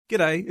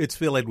G'day, it's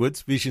Phil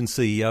Edwards, Vision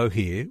CEO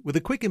here, with a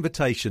quick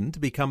invitation to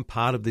become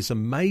part of this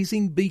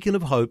amazing beacon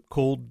of hope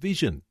called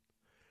Vision.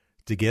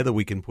 Together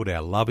we can put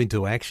our love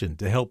into action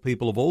to help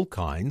people of all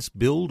kinds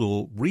build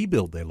or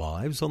rebuild their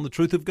lives on the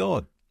truth of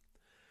God.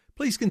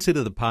 Please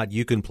consider the part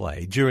you can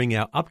play during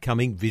our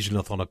upcoming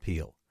Visionathon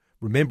appeal,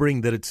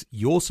 remembering that it's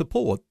your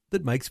support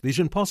that makes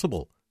Vision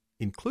possible,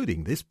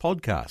 including this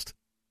podcast.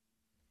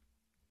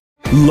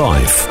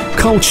 Life,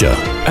 culture,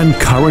 and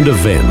current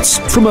events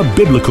from a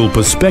biblical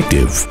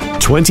perspective.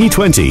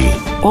 2020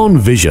 on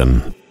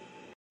Vision.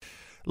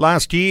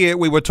 Last year,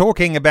 we were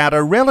talking about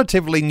a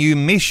relatively new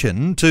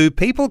mission to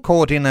people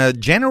caught in a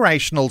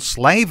generational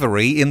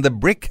slavery in the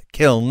brick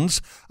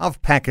kilns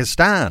of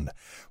Pakistan.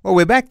 Well,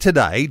 we're back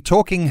today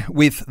talking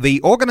with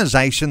the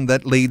organisation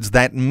that leads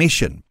that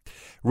mission,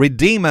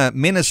 Redeemer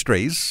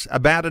Ministries,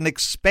 about an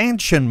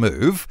expansion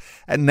move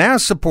and now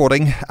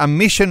supporting a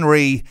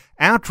missionary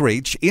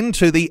outreach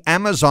into the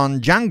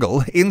Amazon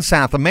jungle in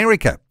South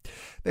America.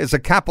 There's a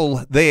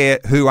couple there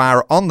who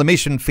are on the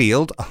mission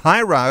field,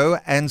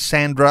 Jairo and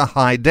Sandra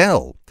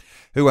Heidel,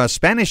 who are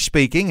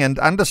Spanish-speaking and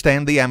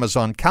understand the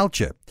Amazon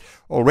culture.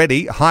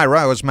 Already,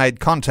 Jairo has made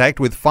contact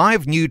with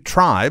 5 new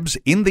tribes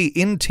in the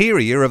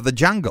interior of the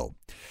jungle.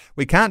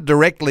 We can't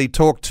directly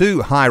talk to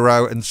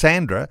Jairo and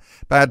Sandra,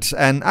 but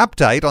an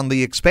update on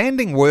the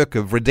expanding work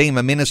of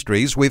Redeemer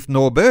Ministries with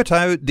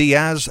Norberto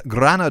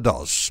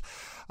DiazGranados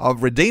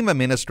of Redeemer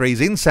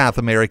Ministries in South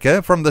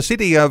America from the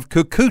city of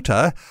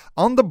Cucuta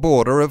on the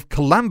border of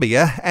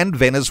Colombia and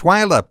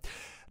Venezuela.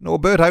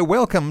 Norberto,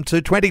 welcome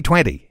to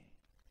 2020.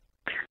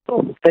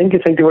 Oh, thank you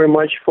very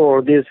much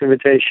for this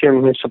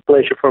invitation. It's a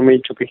pleasure for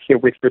me to be here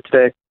with you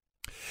today.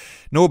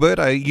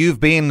 Norberto, you've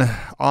been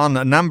on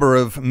a number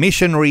of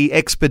missionary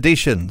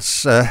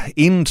expeditions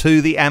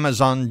into the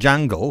Amazon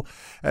jungle.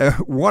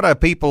 What are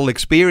people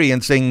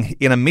experiencing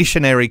in a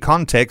missionary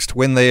context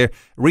when they're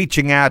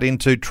reaching out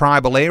into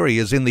tribal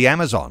areas in the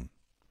Amazon?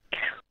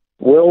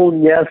 Well,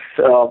 yes,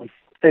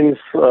 thanks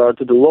to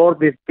the Lord.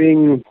 We've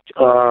been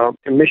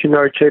in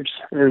missionary trips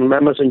in the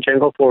Amazon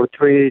jungle for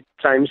 3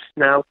 times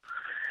now.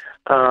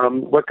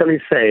 What can I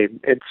say?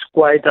 It's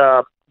quite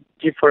a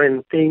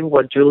different thing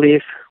what you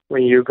live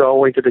when you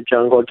go into the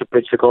jungle to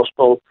preach the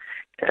gospel,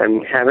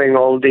 and having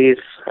all this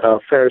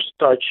first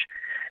touch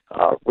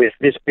with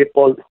these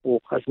people who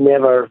has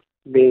never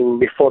been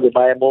before the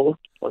Bible,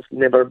 has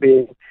never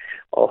been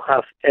or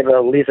have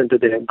ever listened to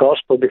the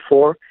gospel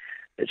before.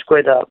 It's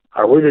quite a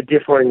really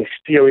different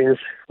experience.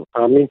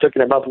 I mean,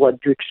 talking about what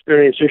you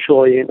experience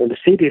usually in the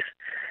cities,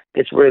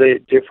 it's really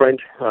different.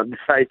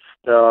 Besides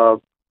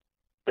the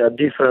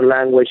different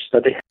language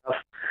that they have,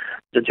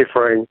 the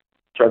different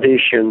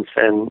traditions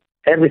and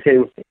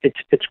everything,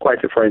 it's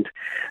quite different,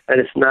 and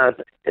it's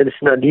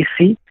not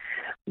easy,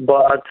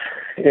 but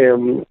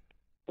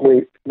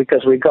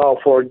because we go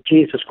for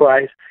Jesus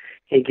Christ,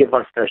 He give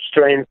us the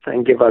strength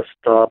and give us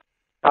the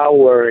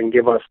power and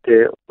give us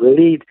the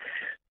lead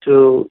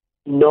to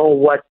know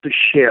what to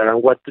share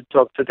and what to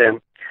talk to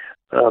them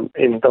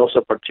in those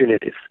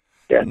opportunities.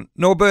 Yeah.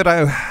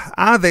 Norberto,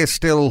 are there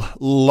still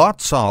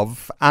lots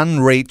of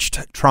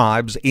unreached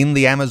tribes in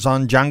the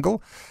Amazon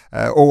jungle,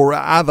 or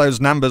are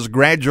those numbers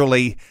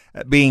gradually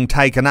being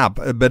taken up?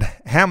 But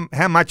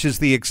how much is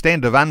the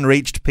extent of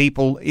unreached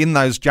people in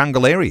those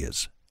jungle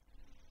areas?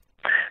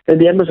 In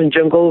the Amazon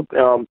jungle,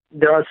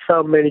 there are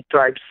so many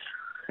tribes.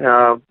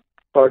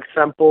 For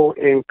example,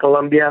 in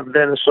Colombia,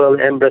 Venezuela,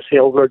 and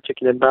Brazil, we're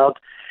talking about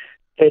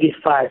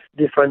 85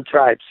 different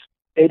tribes.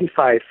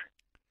 85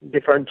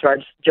 different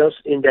tribes just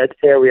in that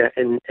area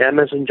in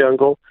Amazon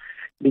jungle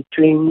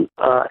between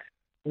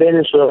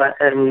Venezuela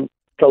and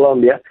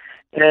Colombia,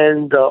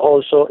 and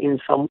also in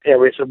some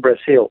areas of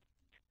Brazil.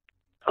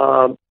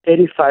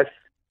 85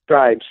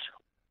 tribes.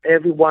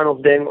 Every one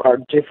of them are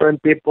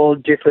different people,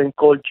 different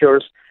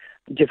cultures,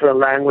 different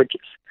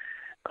languages.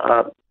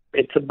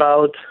 It's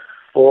about,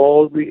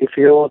 if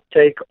you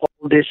take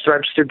all these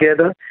tribes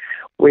together,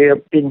 we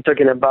have been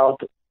talking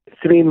about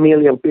 3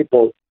 million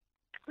people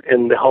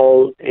in the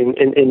whole in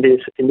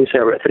this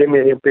area. 3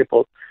 million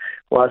people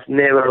who has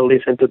never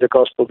listened to the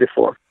gospel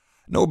before.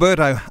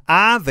 Norberto,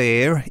 are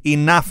there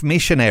enough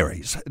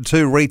missionaries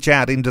to reach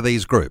out into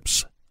these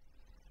groups?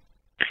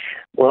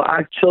 Well,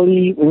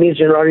 actually,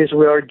 missionaries,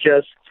 we are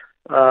just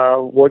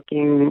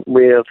working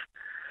with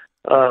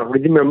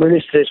Redeemer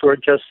Ministries. We're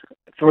just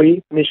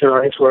 3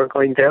 missionaries who are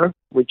going there,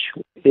 which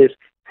is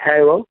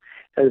Jairo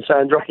and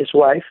Sandra, his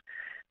wife,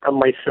 and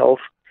myself.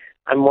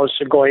 I'm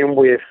also going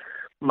with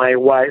my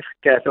wife,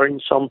 Catherine,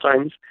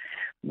 sometimes.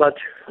 But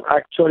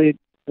actually,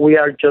 we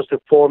are just the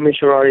 4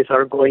 missionaries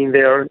are going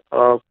there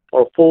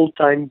for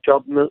full-time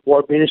job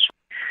work ministry,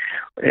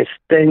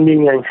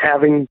 spending and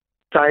having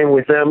time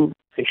with them,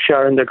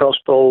 sharing the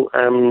gospel,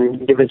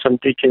 and giving some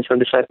teachings and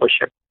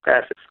discipleship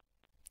classes.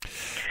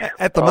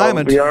 At the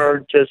moment, we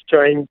are just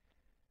trying.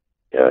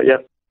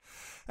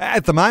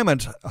 At the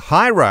moment,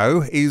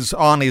 Jairo is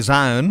on his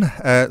own.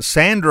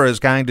 Sandra is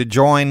going to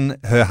join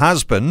her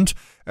husband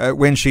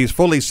when she's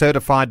fully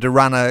certified to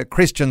run a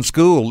Christian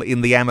school in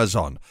the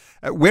Amazon.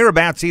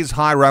 Whereabouts is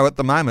Jairo at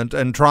the moment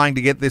and trying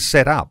to get this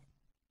set up?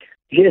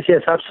 Yes,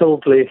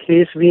 absolutely.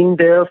 He's been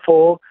there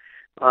for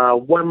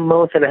 1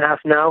 month and a half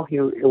now. He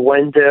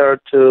went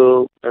there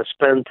to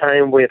spend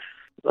time with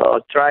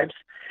tribes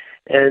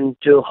and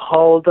to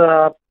hold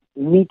a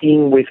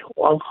meeting with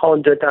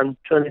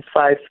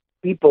 125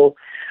 people,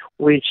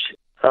 which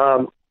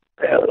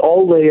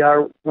all they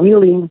are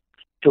willing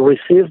to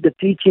receive the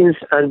teachings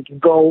and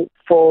go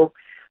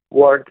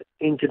forward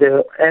into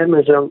the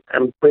Amazon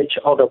and preach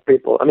other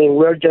people. I mean,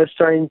 we're just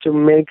trying to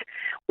make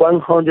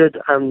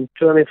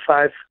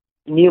 125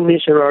 new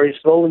missionaries,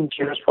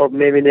 volunteers for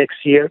maybe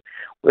next year.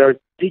 We're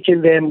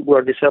teaching them,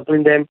 we're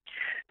discipling them,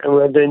 and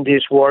we're doing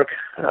this work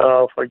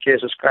for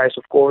Jesus Christ,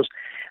 of course.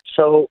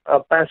 So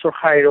Pastor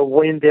Jairo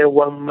went there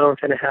 1 month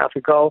and a half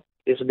ago.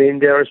 He's been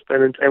there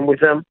spending time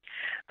with them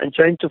and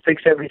trying to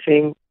fix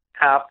everything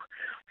up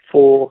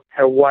for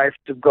her wife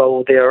to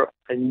go there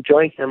and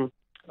join him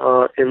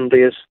in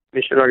this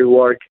missionary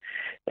work.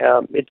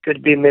 It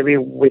could be maybe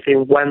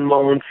within 1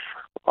 month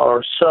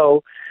or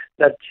so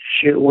that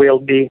she will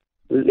be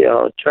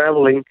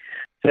traveling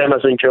to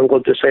Amazon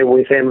jungle to stay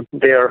with him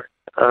there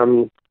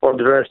for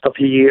the rest of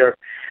the year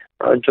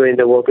doing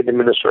the work of the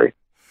ministry.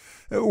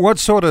 What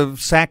sort of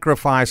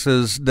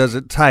sacrifices does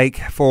it take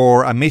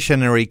for a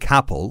missionary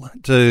couple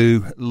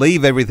to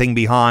leave everything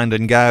behind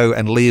and go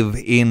and live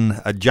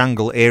in a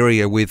jungle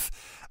area with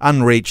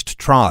unreached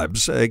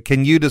tribes?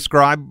 Can you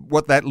describe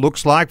what that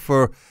looks like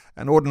for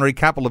an ordinary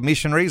couple of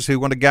missionaries who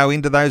want to go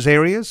into those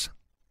areas?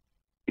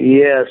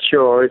 Yeah,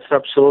 sure. It's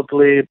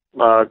absolutely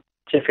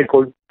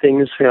difficult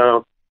things. I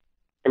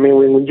mean,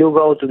 when you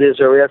go to these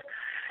areas,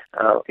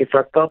 if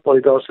a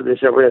couple goes to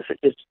these areas,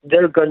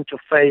 they're going to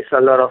face a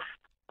lot of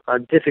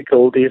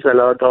difficulties, a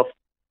lot of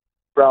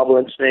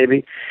problems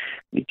maybe,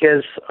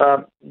 because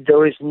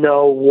there is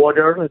no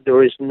water,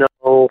 there is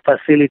no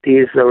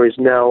facilities, there is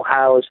no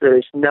house, there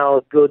is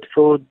no good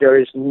food, there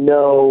is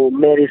no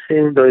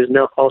medicine, there is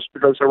no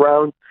hospitals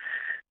around,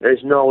 there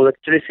is no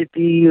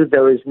electricity,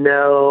 there is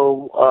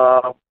no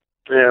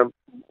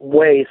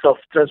ways of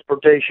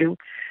transportation.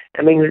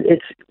 I mean,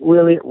 it's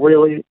really,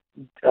 really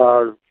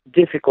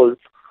difficult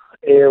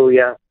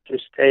area to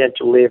stay and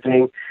to live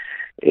in.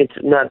 It's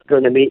not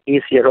going to be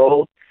easy at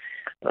all.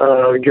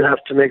 You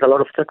have to make a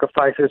lot of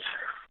sacrifices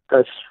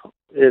because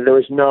there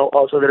is no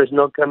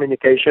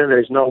communication, there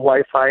is no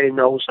Wi-Fi,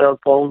 no cell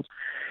phones,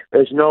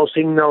 there is no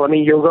signal. I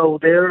mean, you go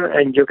there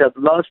and you get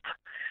lost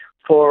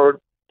for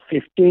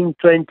 15,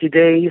 20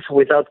 days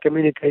without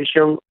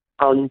communication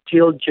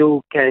until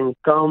you can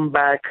come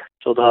back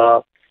to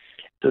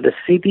the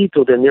city,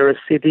 to the nearest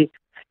city,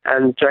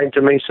 and trying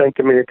to make some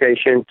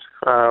communication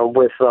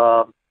with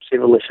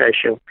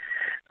civilization.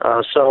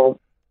 So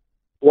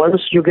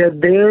once you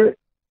get there,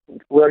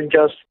 we're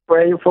just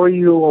praying for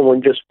you, and we're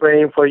just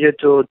praying for you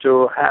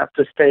to have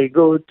to stay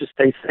good, to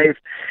stay safe,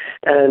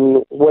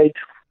 and wait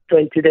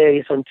 20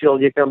 days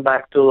until you come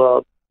back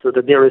to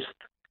the nearest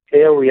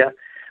area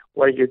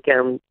where you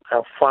can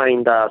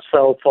find a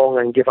cell phone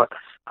and give us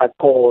a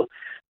call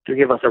to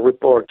give us a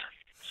report.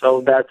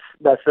 So that's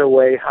the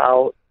way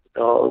how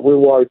we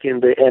work in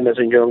the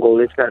Amazon jungle.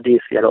 It's not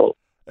easy at all.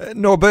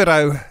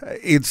 Norberto,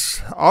 it's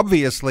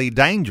obviously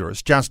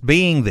dangerous just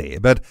being there,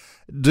 but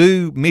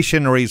do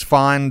missionaries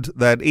find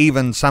that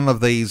even some of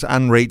these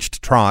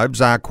unreached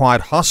tribes are quite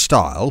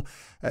hostile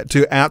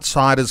to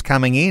outsiders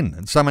coming in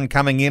and someone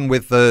coming in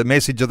with the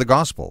message of the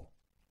gospel?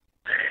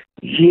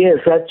 Yes,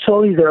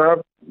 actually there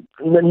are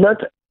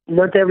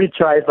not every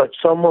tribe, but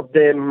some of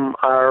them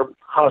are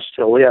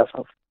hostile. Yes,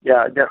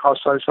 yeah, they're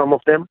hostile, some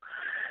of them.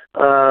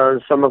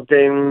 Some of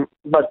them,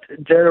 but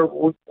they're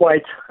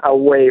quite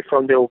away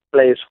from the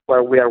place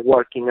where we are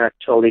working,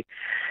 actually.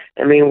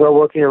 I mean, we're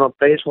working in a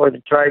place where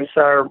the tribes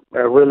are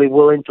really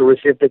willing to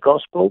receive the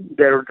gospel.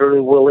 They're really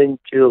willing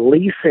to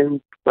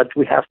listen what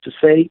we have to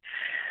say.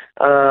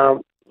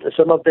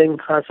 Some of them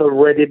has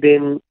already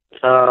been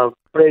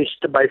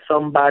preached by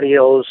somebody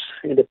else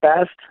in the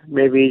past,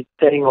 maybe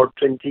 10 or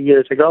 20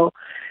 years ago.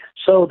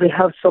 So they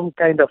have some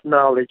kind of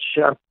knowledge,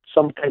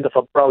 some kind of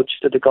approach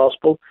to the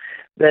gospel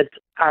that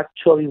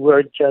actually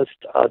we're just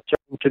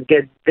trying to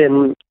get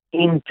them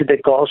into the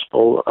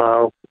gospel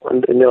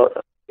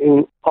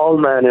in all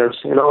manners,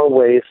 in all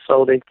ways,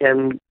 so they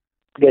can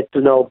get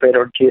to know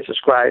better Jesus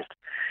Christ.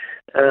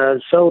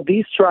 So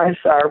these tribes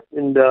are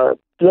in the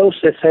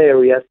closest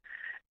areas.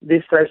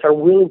 These tribes are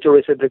willing to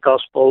receive the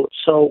gospel,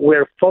 so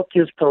we're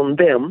focused on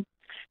them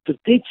to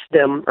teach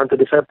them and to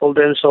disciple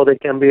them so they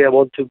can be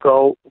able to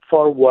go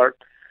forward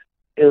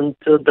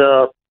into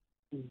the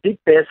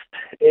deepest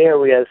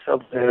areas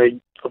of the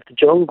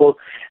jungle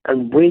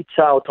and reach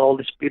out all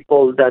these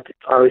people that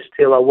are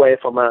still away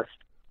from us.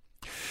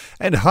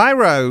 And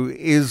Jairo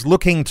is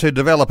looking to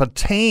develop a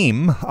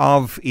team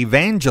of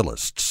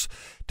evangelists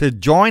to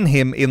join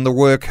him in the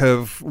work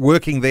of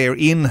working there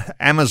in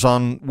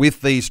Amazon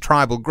with these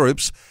tribal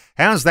groups.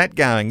 How's that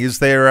going? Is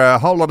there a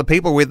whole lot of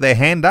people with their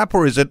hand up,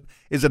 or is it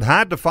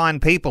hard to find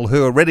people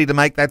who are ready to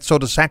make that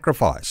sort of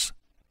sacrifice?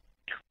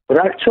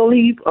 But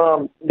actually,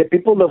 the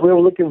people that we're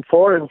looking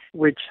for, and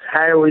which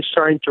Harry is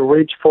trying to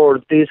reach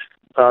for this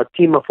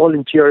team of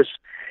volunteers,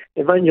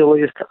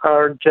 evangelists,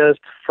 are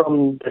just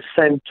from the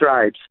same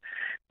tribes,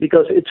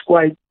 because it's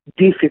quite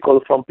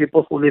difficult for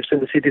people who live in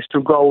the cities to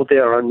go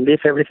there and leave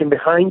everything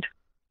behind,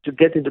 to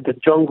get into the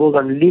jungle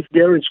and live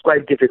there. It's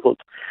quite difficult.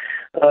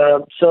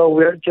 So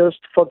we're just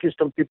focused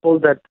on people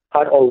that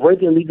are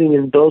already living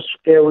in those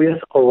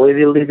areas,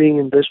 already living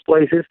in those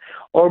places,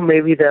 or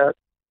maybe that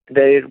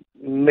they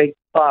make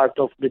part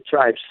of the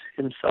tribes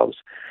themselves.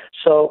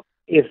 So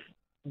if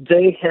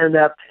they hand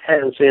up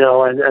hands,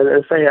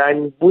 and say,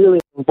 I'm willing,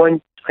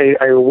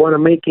 I want to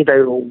make it,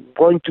 I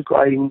want to go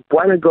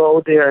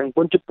there, I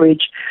want to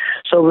preach.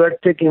 So we're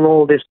taking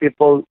all these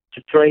people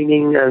to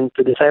training and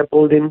to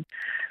disciple them.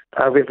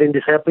 We've been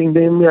discipling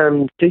them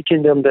and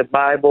teaching them the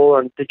Bible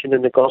and teaching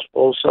them the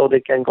gospel so they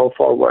can go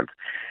forward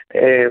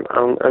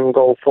and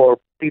go for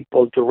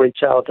people to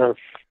reach out and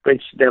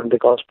preach them the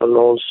gospel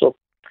also.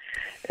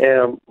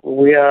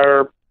 We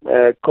are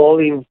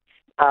calling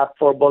up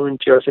for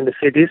volunteers in the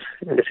cities,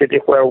 in the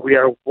city where we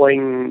are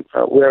living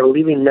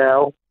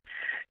now.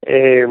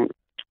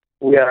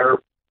 We are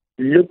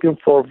looking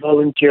for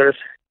volunteers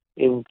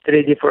in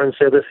 3 different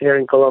cities here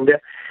in Colombia,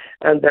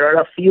 and there are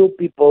a few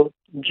people,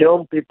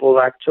 young people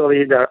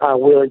actually, that are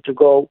willing to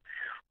go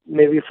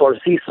maybe for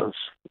seasons.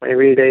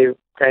 Maybe they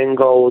can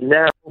go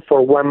now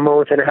for 1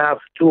 month and a half,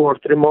 2 or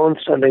 3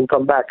 months, and then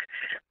come back.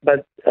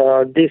 But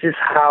this is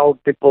how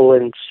people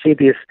in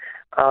cities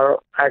are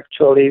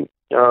actually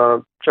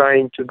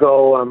trying to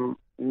go and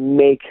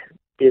make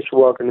this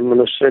work in the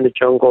ministry in the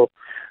jungle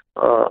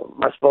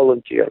as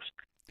volunteers.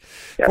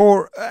 Yeah.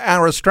 For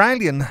our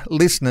Australian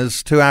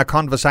listeners to our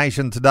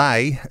conversation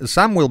today,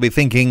 some will be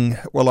thinking,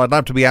 well, I'd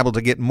love to be able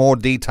to get more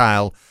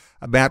detail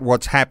about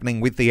what's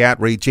happening with the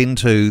outreach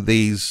into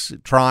these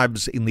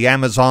tribes in the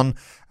Amazon.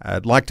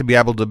 I'd like to be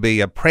able to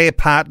be a prayer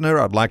partner.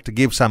 I'd like to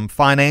give some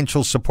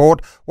financial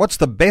support. What's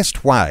the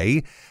best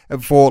way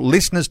for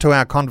listeners to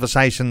our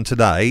conversation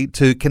today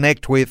to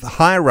connect with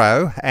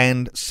Jairo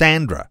and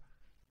Sandra?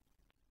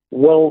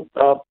 Well,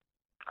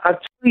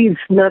 actually,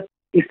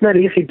 it's not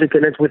easy to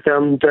connect with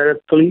them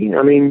directly.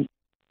 I mean,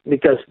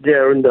 because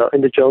they're in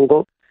the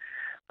jungle.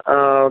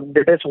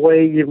 The best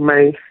way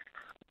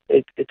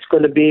it's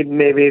going to be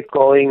maybe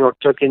calling or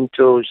talking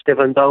to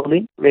Stephen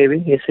Downey. Maybe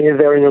he's here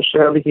there in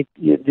Australia.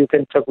 You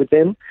can talk with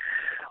him,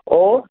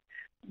 or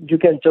you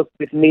can talk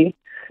with me.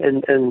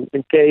 And in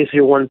case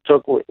you want to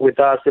talk with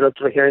us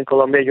here in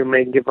Colombia, you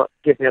may give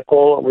me a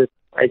call.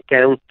 I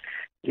can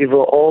give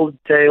you all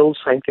details.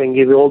 I can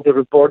give you all the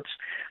reports.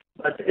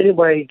 But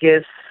anyway, I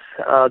guess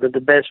that the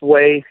best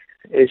way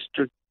is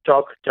to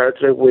talk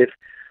directly with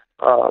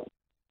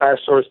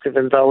Pastor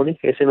Stephen Downey.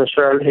 He's in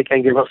Australia. He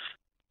can give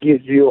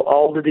you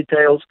all the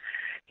details.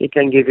 He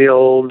can give you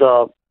all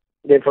the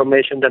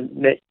information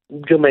that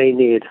you may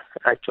need,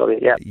 actually.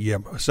 Yeah. Yeah.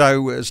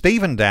 So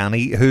Stephen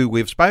Downey, who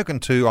we've spoken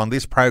to on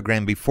this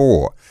program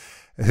before,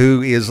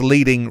 who is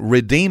leading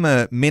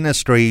Redeemer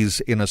Ministries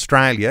in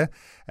Australia.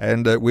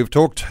 And we've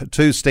talked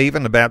to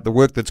Stephen about the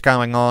work that's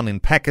going on in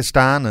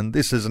Pakistan, and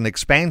this is an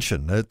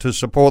expansion to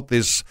support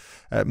this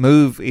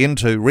move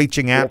into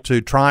reaching out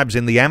to tribes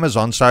in the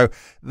Amazon. So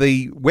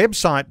the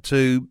website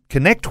to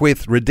connect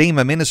with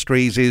Redeemer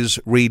Ministries is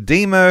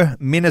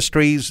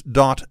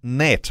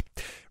redeemerministries.net.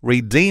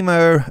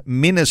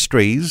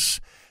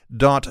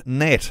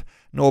 redeemerministries.net.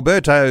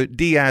 Norberto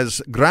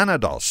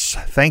DiazGranados,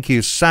 thank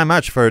you so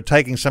much for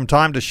taking some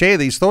time to share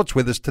these thoughts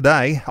with us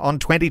today on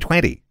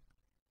 2020.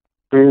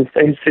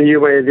 Thanks to you,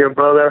 my dear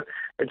brother.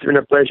 It's been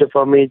a pleasure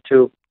for me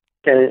to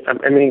can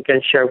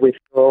share with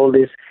you all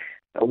these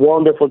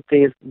wonderful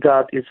things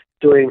God is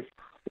doing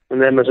in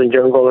the Amazon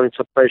jungle, and it's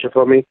a pleasure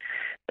for me.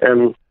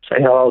 Say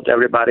hello to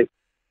everybody.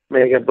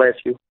 May God bless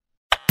you.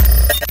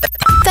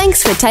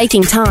 Thanks for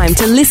taking time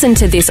to listen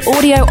to this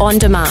audio on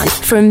demand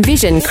from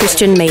Vision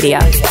Christian Media.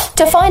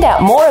 To find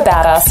out more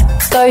about us,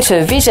 go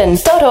to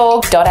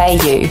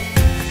vision.org.au.